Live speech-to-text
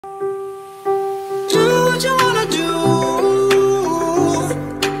what you wanna do.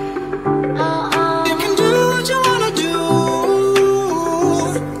 You can do what you wanna do.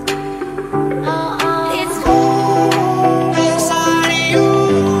 It's inside of you.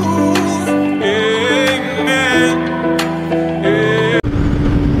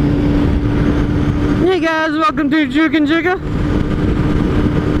 Hey guys, welcome to Juke and Jigga.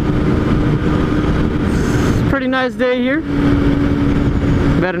 Pretty nice day here.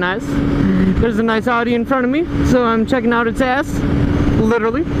 Very nice. There's a nice Audi in front of me, so I'm checking out its ass.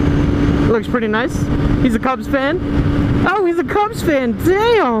 Literally. Looks pretty nice. He's a Cubs fan. Oh, he's a Cubs fan.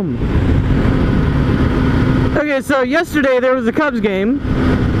 Damn! Okay, so yesterday there was a Cubs game.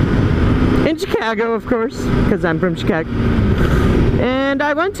 In Chicago, of course, because I'm from Chicago. And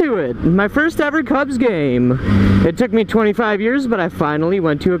I went to it. My first ever Cubs game. It took me 25 years, but I finally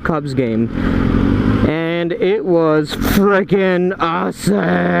went to a Cubs game. And it was freaking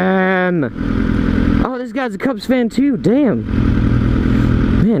awesome! Oh, this guy's a Cubs fan too, damn!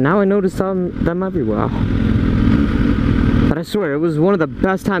 Man, now I notice them everywhere. But I swear, it was one of the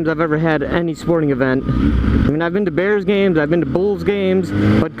best times I've ever had at any sporting event. I mean, I've been to Bears games, I've been to Bulls games,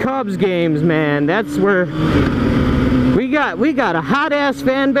 but Cubs games, man, that's where... We got a hot-ass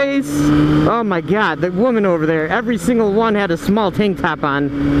fan base. Oh my god, the woman over there, every single one had a small tank top on.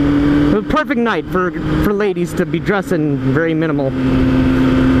 It was a perfect night for ladies to be dressing very minimal.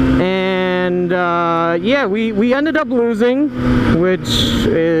 And yeah, we ended up losing, which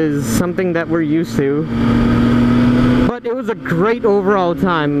is something that we're used to. But it was a great overall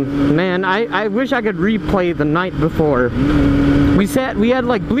time. Man, I wish I could replay the night before. We had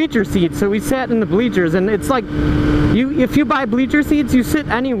like bleacher seats, so we sat in the bleachers, and it's like, if you buy bleacher seats, you sit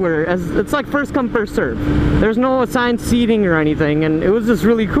anywhere, as it's like first come, first serve. There's no assigned seating or anything, and it was just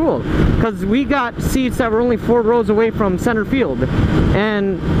really cool, because we got seats that were only 4 rows away from center field,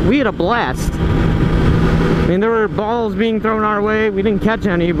 and we had a blast. I mean, there were balls being thrown our way. We didn't catch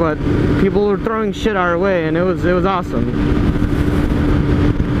any, but people were throwing shit our way, and it was awesome.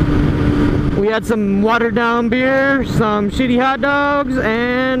 We had some watered down beer, some shitty hot dogs,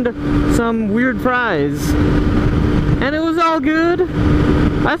 and some weird fries. And it was all good.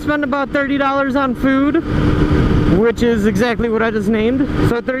 I spent about $30 on food, which is exactly what I just named.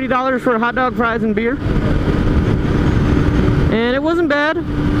 So $30 for hot dog, fries, and beer. And it wasn't bad.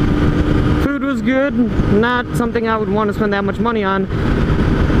 Food was good, not something I would want to spend that much money on.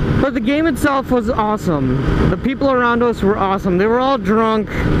 But the game itself was awesome. The people around us were awesome. They were all drunk.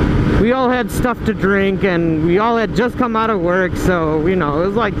 We all had stuff to drink, and we all had just come out of work, so, you know, it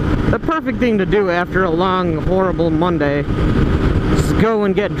was like the perfect thing to do after a long, horrible Monday. Just go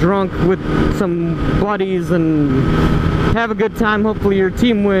and get drunk with some buddies and have a good time. Hopefully your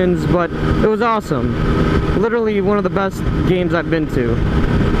team wins, but it was awesome. Literally one of the best games I've been to.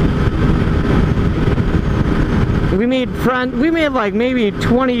 We made like maybe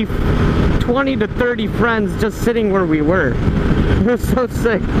 20 to 30 friends just sitting where we were. It was so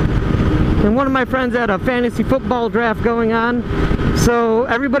sick. And one of my friends had a fantasy football draft going on, so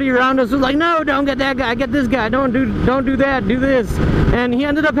everybody around us was like, no, don't get that guy, get this guy, don't do that, do this. And he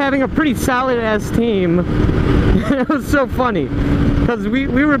ended up having a pretty solid ass team. It was so funny, because we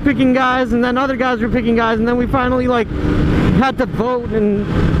were picking guys, and then other guys were picking guys, and then we finally like had to vote and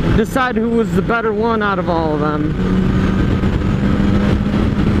decide who was the better one out of all of them.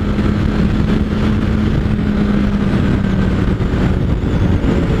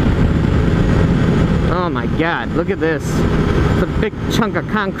 Oh my god, look at this. It's a big chunk of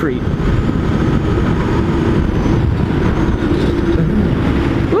concrete.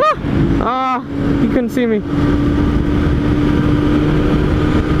 Woo! Oh, you couldn't see me.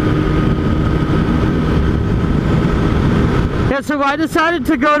 Yeah, so I decided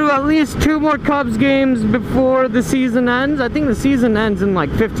to go to at least 2 more Cubs games before the season ends. I think the season ends in like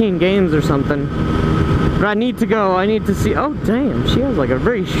 15 games or something. But I need to go. I need to see. Oh, damn. She has like a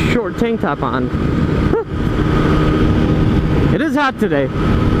very short tank top on. It is hot today.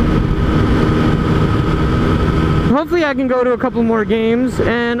 Hopefully I can go to a couple more games,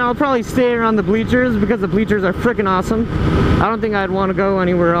 and I'll probably stay around the bleachers because the bleachers are freaking awesome. I don't think I'd want to go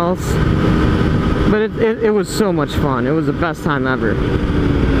anywhere else. But it was so much fun. It was the best time ever.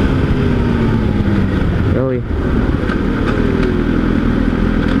 Really.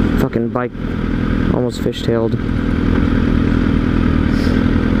 Fucking bike almost fishtailed.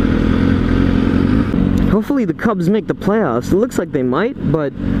 Hopefully the Cubs make the playoffs. It looks like they might,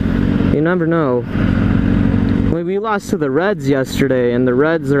 but you never know. We lost to the Reds yesterday, and the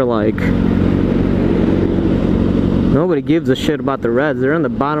Reds are like... Nobody gives a shit about the Reds. They're in the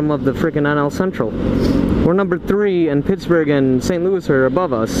bottom of the freaking NL Central. We're We're number 3, and Pittsburgh and St. Louis are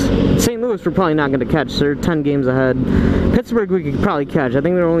above us. St. Louis we're probably not going to catch. They're 10 games ahead. Pittsburgh we could probably catch. I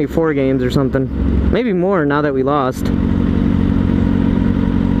think they're only 4 games or something. Maybe more now that we lost.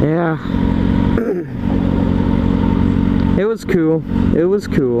 Yeah. It was cool. It was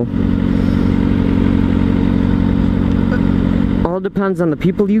cool. All depends on the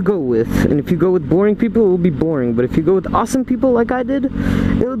people you go with, and if you go with boring people, it will be boring, but if you go with awesome people like I did,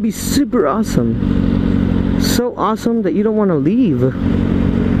 it will be super awesome. So awesome that you don't want to leave.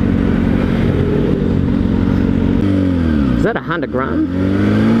 Is that a Honda Grand?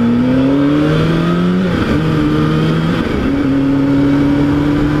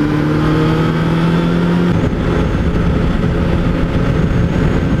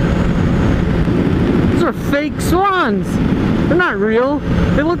 Those are fake swans! They're not real.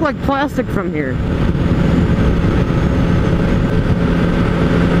 They look like plastic from here.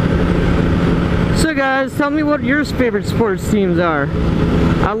 So guys, tell me what your favorite sports teams are.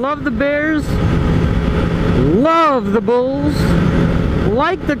 I love the Bears, love the Bulls,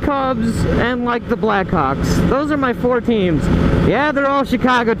 like the Cubs, and like the Blackhawks. Those are my 4 teams. Yeah, they're all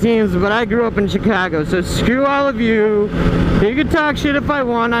Chicago teams, but I grew up in Chicago, so screw all of you. You can talk shit if I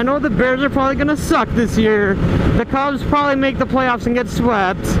want. I know the Bears are probably gonna suck this year. The Cubs probably make the playoffs and get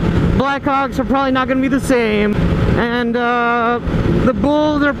swept. Blackhawks are probably not gonna be the same. And the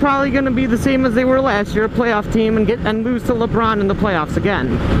Bulls are probably gonna be the same as they were last year, a playoff team, and lose to LeBron in the playoffs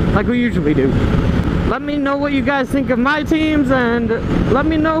again, like we usually do. Let me know what you guys think of my teams, and let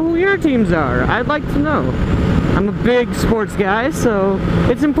me know who your teams are. I'd like to know. I'm a big sports guy, so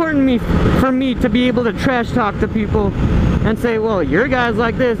it's important for me to be able to trash talk to people and say, well, your guy's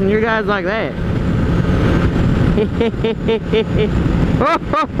like this and your guy's like that.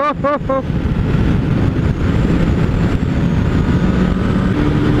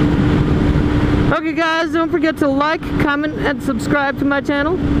 Okay guys, don't forget to like, comment, and subscribe to my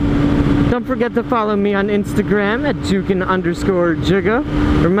channel. Don't forget to follow me on Instagram at Jukin_Jigga.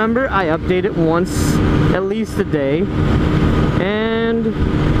 Remember, I update it once, at least a day. And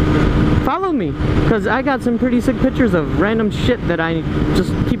follow me, because I got some pretty sick pictures of random shit that I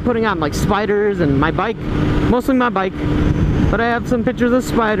just keep putting on, like spiders and my bike. Mostly my bike. But I have some pictures of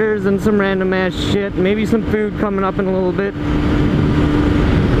spiders and some random ass shit. Maybe some food coming up in a little bit.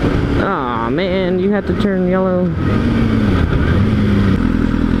 Aw, man, you have to turn yellow.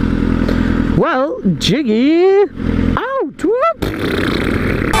 Well, Jiggy, out! Whoop.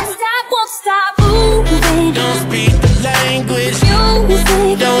 Stop, won't stop moving. Don't speak the language.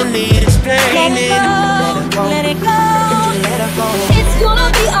 Music. Don't need